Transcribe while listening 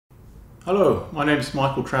Hello, my name is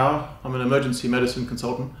Michael Trower. I'm an emergency medicine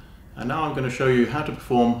consultant, and now I'm going to show you how to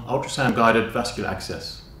perform ultrasound guided vascular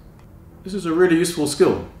access. This is a really useful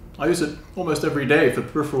skill. I use it almost every day for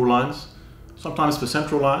peripheral lines, sometimes for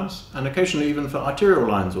central lines, and occasionally even for arterial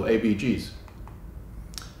lines or ABGs.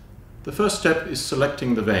 The first step is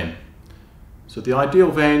selecting the vein. So the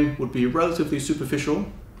ideal vein would be relatively superficial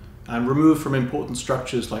and removed from important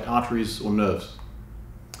structures like arteries or nerves.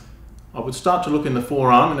 I would start to look in the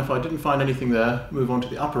forearm, and if I didn't find anything there, move on to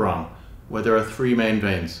the upper arm, where there are three main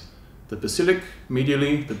veins: the basilic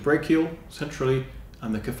medially, the brachial centrally,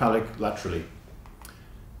 and the cephalic laterally.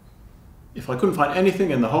 If I couldn't find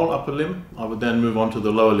anything in the whole upper limb, I would then move on to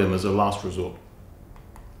the lower limb as a last resort.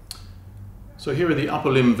 So here are the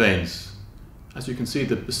upper limb veins. As you can see,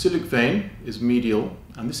 the basilic vein is medial,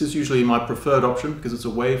 and this is usually my preferred option because it's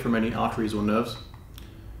away from any arteries or nerves.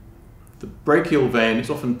 The brachial vein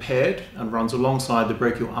is often paired and runs alongside the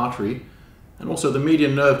brachial artery, and also the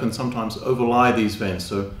median nerve can sometimes overlie these veins,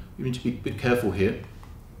 so you need to be a bit careful here.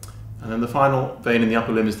 And then the final vein in the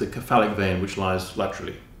upper limb is the cephalic vein, which lies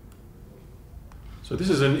laterally. So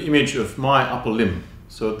this is an image of my upper limb.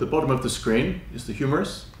 So at the bottom of the screen is the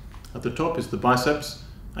humerus, at the top is the biceps,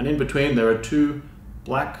 and in between there are two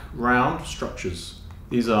black round structures.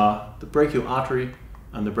 These are the brachial artery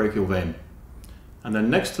and the brachial vein. And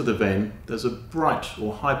then next to the vein, there's a bright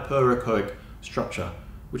or hyperechoic structure,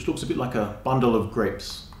 which looks a bit like a bundle of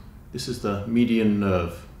grapes. This is the median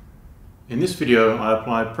nerve. In this video, I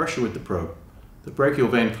apply pressure with the probe. The brachial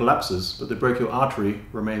vein collapses, but the brachial artery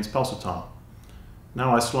remains pulsatile.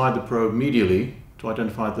 Now I slide the probe medially to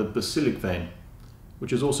identify the basilic vein,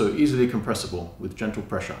 which is also easily compressible with gentle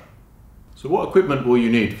pressure. So what equipment will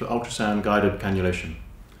you need for ultrasound guided cannulation?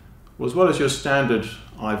 Well, as well as your standard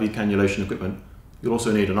IV cannulation equipment, you'll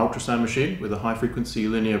also need an ultrasound machine with a high-frequency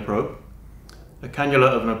linear probe, a cannula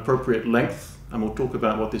of an appropriate length, and we'll talk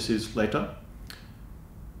about what this is later,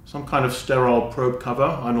 some kind of sterile probe cover,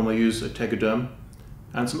 I normally use a tegaderm,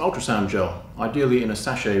 and some ultrasound gel, ideally in a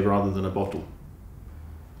sachet rather than a bottle.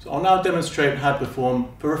 So I'll now demonstrate how to perform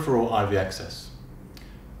peripheral IV access.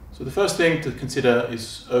 So the first thing to consider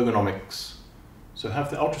is ergonomics. So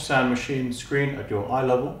have the ultrasound machine screen at your eye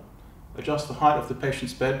level, adjust the height of the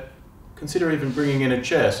patient's bed. Consider even bringing in a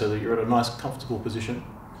chair so that you're at a nice comfortable position.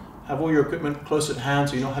 Have all your equipment close at hand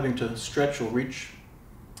so you're not having to stretch or reach.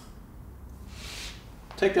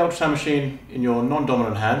 Take the ultrasound machine in your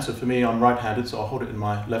non-dominant hand, so for me I'm right-handed, so I'll hold it in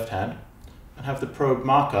my left hand, and have the probe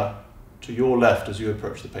marker to your left as you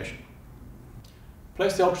approach the patient.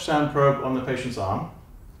 Place the ultrasound probe on the patient's arm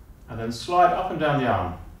and then slide up and down the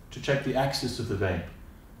arm to check the axis of the vein.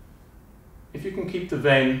 If you can keep the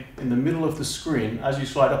vein in the middle of the screen as you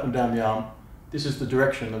slide up and down the arm, this is the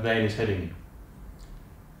direction the vein is heading in.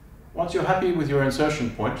 Once you're happy with your insertion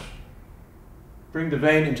point, bring the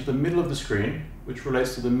vein into the middle of the screen, which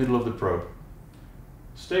relates to the middle of the probe.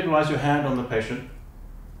 Stabilize your hand on the patient,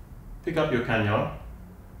 pick up your cannula,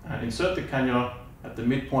 and insert the cannula at the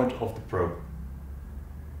midpoint of the probe.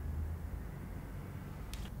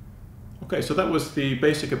 Okay, so that was the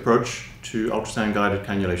basic approach to ultrasound guided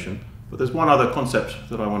cannulation. But there's one other concept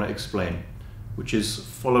that I want to explain, which is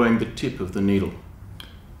following the tip of the needle.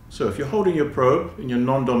 So if you're holding your probe in your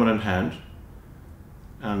non-dominant hand,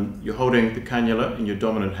 and you're holding the cannula in your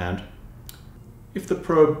dominant hand, if the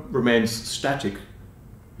probe remains static,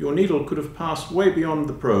 your needle could have passed way beyond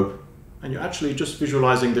the probe, and you're actually just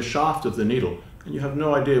visualizing the shaft of the needle, and you have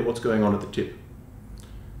no idea what's going on at the tip.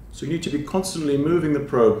 So you need to be constantly moving the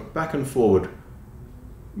probe back and forward.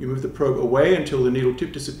 You move the probe away until the needle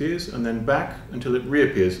tip disappears, and then back until it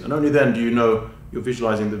reappears, and only then do you know you're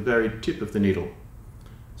visualizing the very tip of the needle.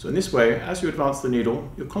 So in this way, as you advance the needle,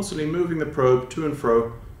 you're constantly moving the probe to and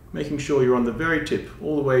fro, making sure you're on the very tip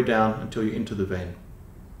all the way down until you enter the vein.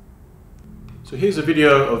 So here's a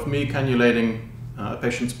video of me cannulating a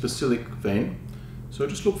patient's basilic vein. So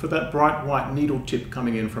just look for that bright white needle tip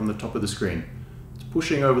coming in from the top of the screen. It's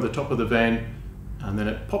pushing over the top of the vein, and then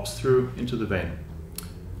it pops through into the vein.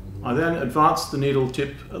 I then advance the needle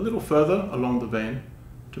tip a little further along the vein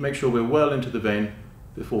to make sure we're well into the vein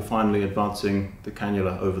before finally advancing the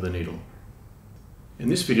cannula over the needle. In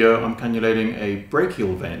this video, I'm cannulating a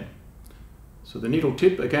brachial vein. So the needle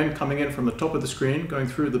tip, again, coming in from the top of the screen, going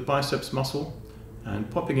through the biceps muscle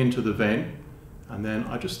and popping into the vein, and then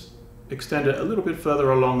I just extend it a little bit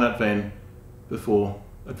further along that vein before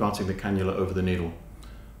advancing the cannula over the needle.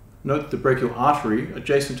 Note the brachial artery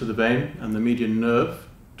adjacent to the vein and the median nerve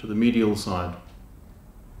to the medial side.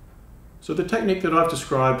 So the technique that I've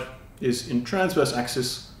described is in transverse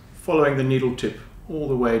axis, following the needle tip all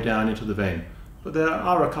the way down into the vein. But there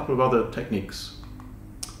are a couple of other techniques.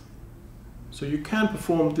 So you can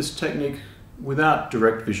perform this technique without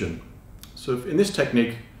direct vision. So in this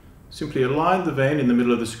technique, simply align the vein in the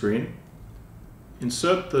middle of the screen,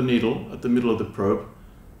 insert the needle at the middle of the probe,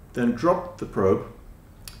 then drop the probe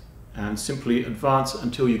and simply advance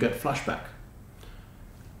until you get flashback.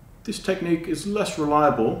 This technique is less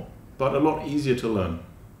reliable, but a lot easier to learn.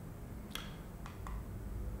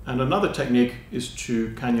 And another technique is to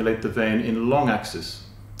cannulate the vein in long axis.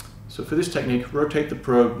 So for this technique, rotate the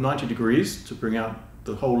probe 90 degrees to bring out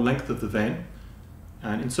the whole length of the vein,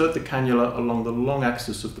 and insert the cannula along the long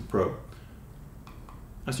axis of the probe.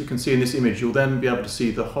 As you can see in this image, you'll then be able to see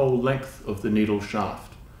the whole length of the needle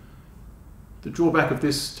shaft. The drawback of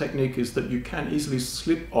this technique is that you can easily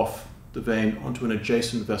slip off the vein onto an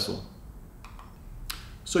adjacent vessel.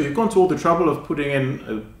 So you've gone to all the trouble of putting in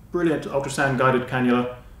a brilliant ultrasound guided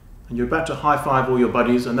cannula, and you're about to high-five all your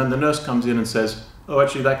buddies, and then the nurse comes in and says, "Oh,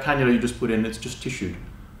 actually that cannula you just put in, it's just tissued."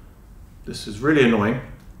 This is really annoying,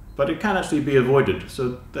 but it can actually be avoided.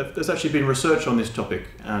 So there's actually been research on this topic,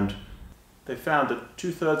 and they found that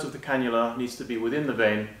 2/3 of the cannula needs to be within the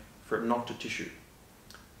vein for it not to tissue.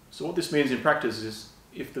 So what this means in practice is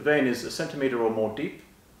if the vein is 1 centimeter or more deep,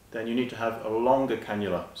 then you need to have a longer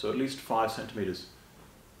cannula, so at least 5 centimeters.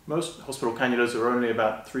 Most hospital cannulas are only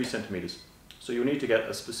about 3 centimeters, so you'll need to get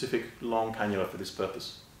a specific long cannula for this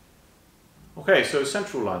purpose. Okay, so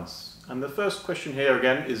central lines. And the first question here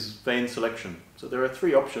again is vein selection. So there are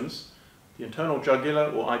 3 options: the internal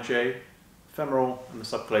jugular or IJ, femoral and the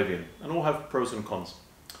subclavian, and all have pros and cons.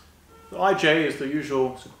 The IJ is the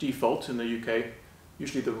usual sort of default in the UK,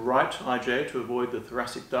 usually the right IJ to avoid the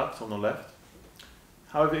thoracic duct on the left.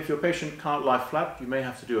 However, if your patient can't lie flat, you may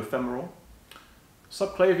have to do a femoral.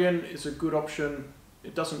 Subclavian is a good option.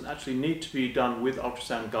 It doesn't actually need to be done with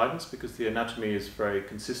ultrasound guidance because the anatomy is very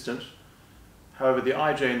consistent. However, the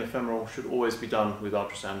IJ and the femoral should always be done with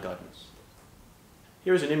ultrasound guidance.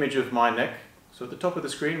 Here is an image of my neck. So at the top of the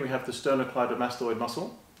screen we have the sternocleidomastoid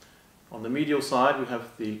muscle. On the medial side we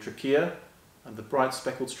have the trachea, and the bright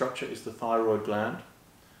speckled structure is the thyroid gland.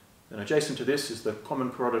 Then adjacent to this is the common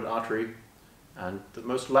carotid artery, and the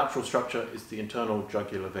most lateral structure is the internal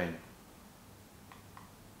jugular vein.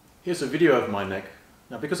 Here's a video of my neck.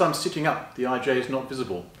 Now because I'm sitting up, the IJ is not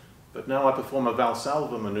visible, but now I perform a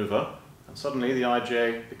Valsalva maneuver and suddenly the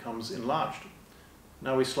IJ becomes enlarged.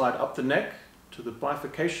 Now we slide up the neck to the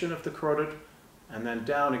bifurcation of the carotid and then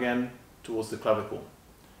down again towards the clavicle.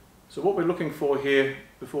 So what we're looking for here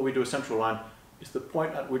before we do a central line is the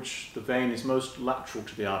point at which the vein is most lateral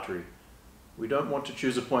to the artery. We don't want to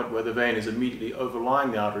choose a point where the vein is immediately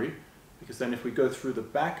overlying the artery, because then if we go through the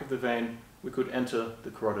back of the vein, we could enter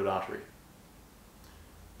the carotid artery.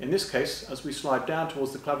 In this case, as we slide down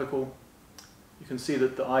towards the clavicle, you can see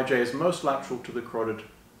that the IJ is most lateral to the carotid,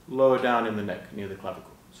 lower down in the neck, near the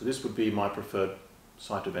clavicle. So this would be my preferred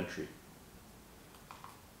site of entry.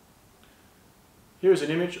 Here is an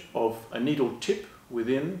image of a needle tip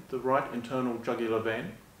within the right internal jugular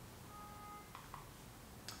vein.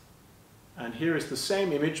 And here is the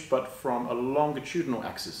same image but from a longitudinal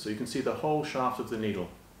axis, so you can see the whole shaft of the needle.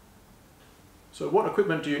 So what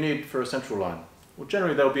equipment do you need for a central line? Well,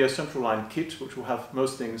 generally there will be a central line kit which will have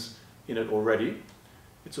most things in it already.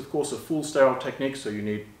 It's of course a full sterile technique, so you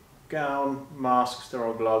need gown, mask,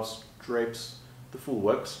 sterile gloves, drapes, the full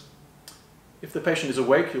works. If the patient is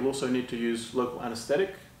awake, you'll also need to use local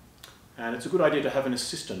anesthetic, and it's a good idea to have an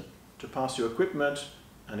assistant to pass your equipment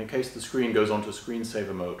and in case the screen goes onto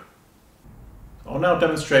screensaver mode. I'll now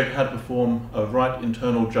demonstrate how to perform a right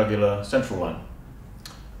internal jugular central line.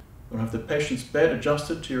 You'll have the patient's bed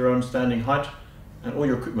adjusted to your own standing height and all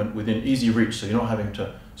your equipment within easy reach, so you're not having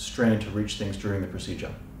to strain to reach things during the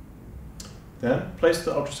procedure. Then place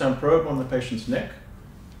the ultrasound probe on the patient's neck.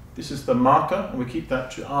 This is the marker, and we keep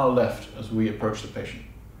that to our left as we approach the patient.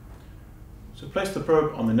 So place the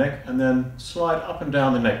probe on the neck and then slide up and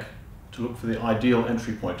down the neck to look for the ideal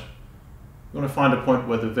entry point. You want to find a point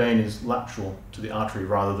where the vein is lateral to the artery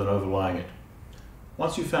rather than overlying it.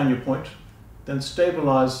 Once you've found your point, then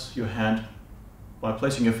stabilize your hand by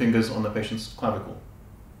placing your fingers on the patient's clavicle.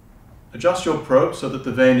 Adjust your probe so that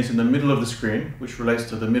the vein is in the middle of the screen, which relates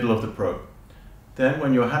to the middle of the probe. Then,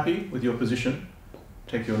 when you're happy with your position,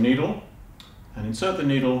 take your needle and insert the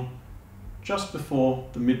needle just before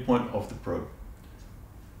the midpoint of the probe.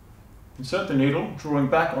 Insert the needle, drawing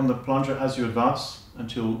back on the plunger as you advance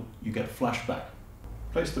until you get flashback.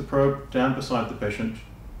 Place the probe down beside the patient.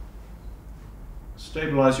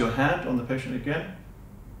 Stabilize your hand on the patient again.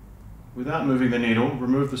 Without moving the needle,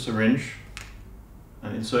 remove the syringe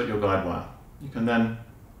and insert your guide wire. You can then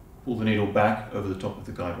pull the needle back over the top of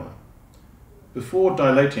the guide wire. Before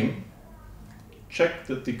dilating, check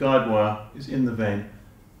that the guide wire is in the vein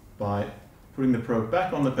by putting the probe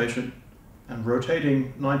back on the patient and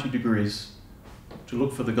rotating 90 degrees to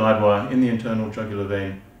look for the guide wire in the internal jugular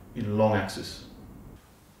vein in long axis.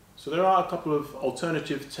 So there are a couple of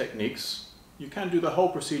alternative techniques. You can do the whole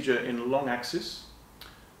procedure in long axis,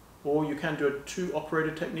 or you can do a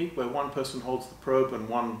two-operator technique where one person holds the probe and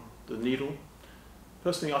one the needle.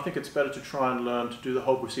 Personally, I think it's better to try and learn to do the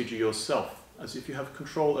whole procedure yourself, as if you have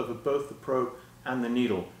control over both the probe and the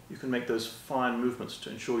needle, you can make those fine movements to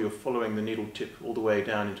ensure you're following the needle tip all the way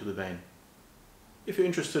down into the vein. If you're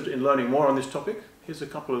interested in learning more on this topic, here's a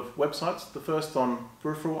couple of websites, the first on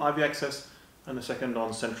peripheral IV access and the second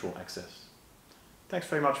on central access. Thanks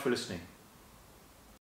very much for listening.